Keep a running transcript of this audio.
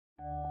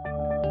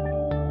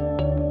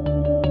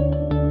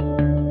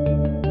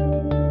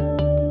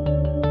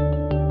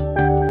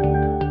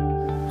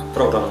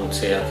programunk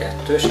célja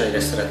kettős.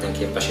 Egyrészt szeretnénk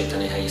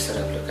képesíteni helyi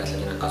szereplőket,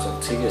 legyenek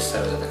azok civil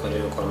szervezetek vagy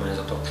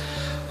önkormányzatok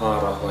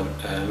arra, hogy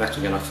meg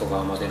tudjanak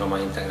fogalmazni roma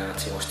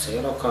integrációs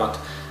célokat,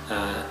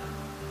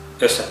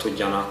 össze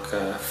tudjanak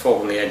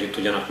fogni, együtt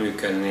tudjanak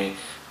működni,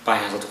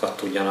 pályázatokat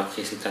tudjanak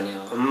készíteni.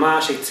 A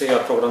másik cél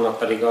a programnak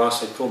pedig az,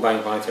 hogy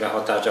próbáljunk valamiféle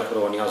hatást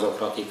gyakorolni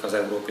azokra, akik az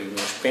Európai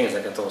Uniós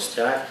pénzeket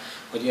osztják,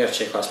 hogy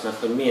értsék azt meg,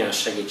 hogy milyen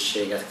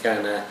segítséget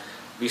kellene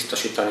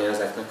biztosítani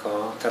ezeknek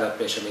a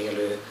településen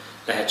élő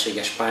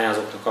lehetséges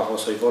pályázóknak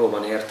ahhoz, hogy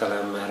valóban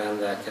értelemmel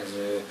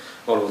rendelkező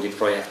valódi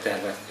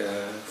projekttervek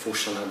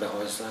fussanak be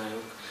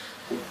hozzájuk.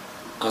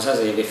 Az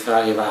ezévi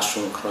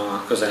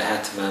felhívásunkra közel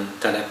 70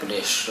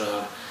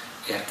 településről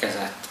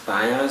érkezett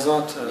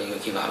pályázat, végül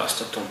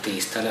kiválasztottunk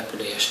 10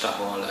 települést,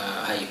 ahol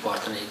a helyi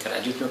partnereikkel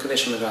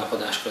együttműködési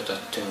megállapodást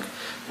kötöttünk,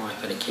 majd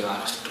pedig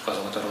kiválasztottuk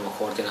azokat a roma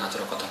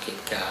koordinátorokat,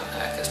 akikkel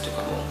elkezdtük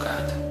a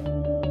munkát.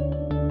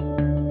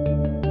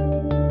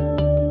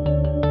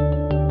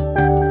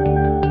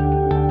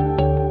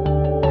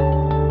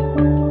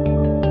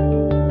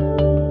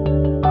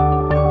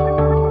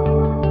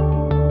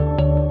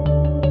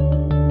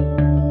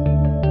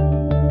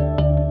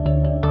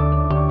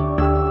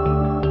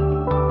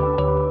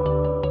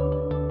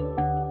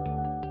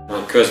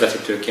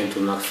 Közvetítőként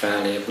tudnak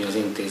fellépni az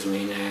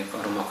intézmények,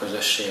 a roma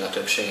közösség, a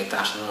többségi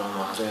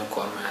társadalom, az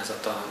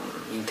önkormányzat,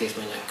 az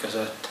intézmények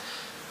között,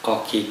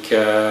 akik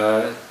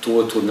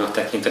túl tudnak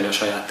tekinteni a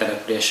saját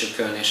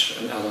településükön, és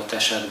adott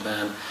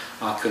esetben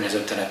a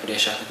környező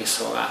településeknek is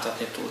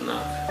szolgáltatni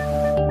tudnak.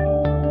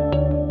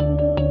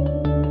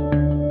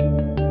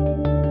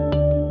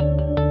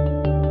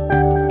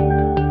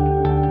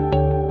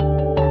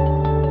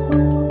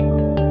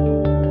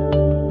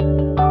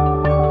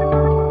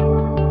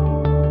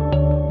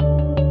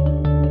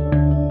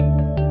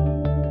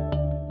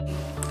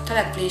 A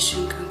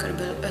településünkön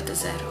kb.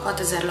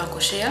 5000-6000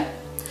 lakos él,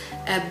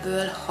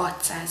 ebből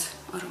 600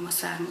 a roma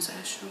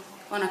származású.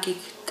 Van, akik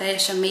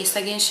teljesen mély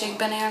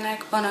szegénységben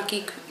élnek, van,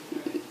 akik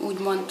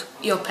úgymond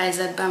jobb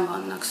helyzetben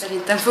vannak.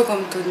 Szerintem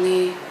fogom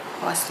tudni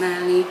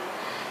használni,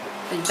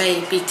 vagy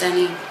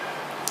beépíteni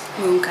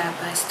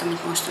munkába ezt,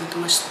 amit most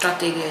mondtam, a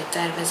stratégiai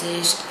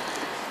tervezést,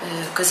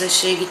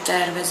 közösségi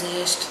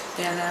tervezést,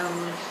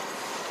 például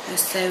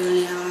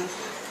összeülni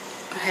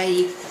a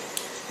helyi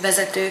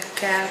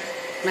vezetőkkel,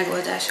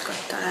 megoldásokat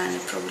találni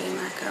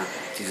problémákra.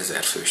 10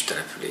 000 fős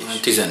település.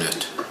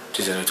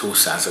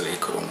 15-20%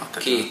 roma.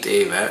 2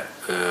 éve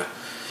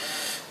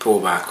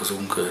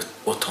próbálkozunk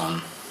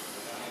otthon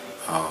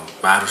a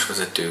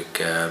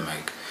városvezetőkkel,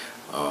 meg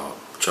a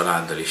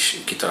családdal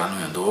is kitalálni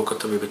olyan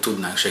dolgokat, amiben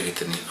tudnánk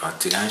segíteni a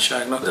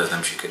cigányságnak, de ez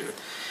nem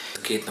sikerült.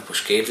 2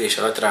 napos képzés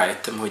alatt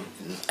rájöttem, hogy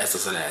ez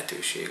az a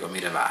lehetőség,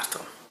 amire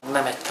vártam.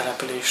 Nem egy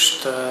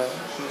települést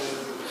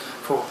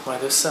fogok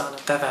majd össze, hanem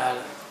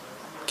Tevel,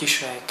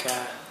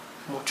 Kisvejke,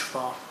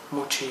 Mucsva,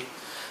 Mucsi,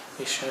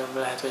 és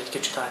lehet, hogy egy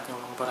kicsit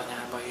átnyúlunk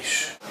Baranyába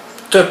is.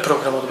 Több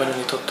programot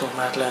bonyolítottunk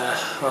már le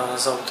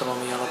az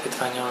Autonómia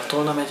Alapítvánnyal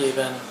Autonómia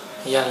megyében,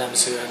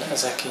 jellemzően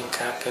ezek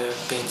inkább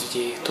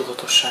pénzügyi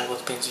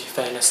tudatosságot, pénzügyi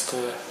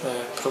fejlesztő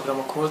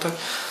programok voltak,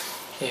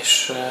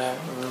 és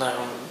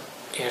nagyon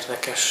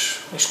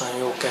érdekes és nagyon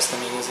jó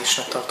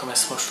kezdeményezésnek tartom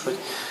ezt most,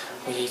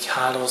 hogy így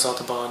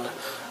hálózatban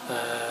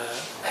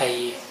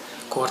helyi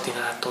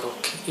koordinátorok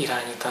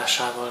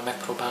irányításával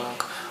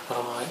megpróbálunk a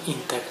roma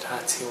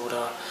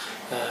integrációra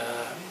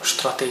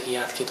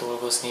stratégiát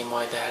kidolgozni,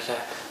 majd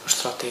erre a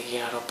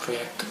stratégiára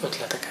projekt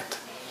ötleteket.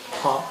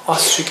 Ha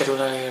azt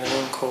sikerül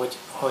elérnünk,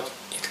 hogy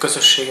itt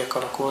közösségek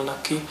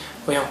alakulnak ki,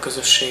 olyan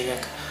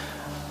közösségek,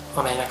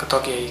 amelynek a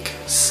tagjaik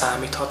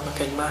számíthatnak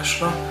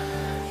egymásra,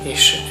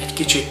 és egy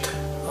kicsit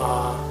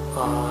a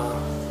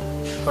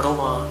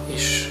roma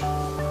és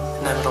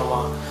nem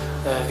roma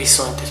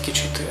viszonyt egy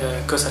kicsit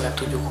közelebb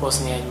tudjuk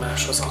hozni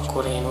egymáshoz,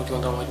 akkor én úgy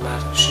gondolom, hogy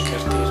már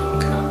sikert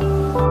érünk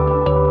el.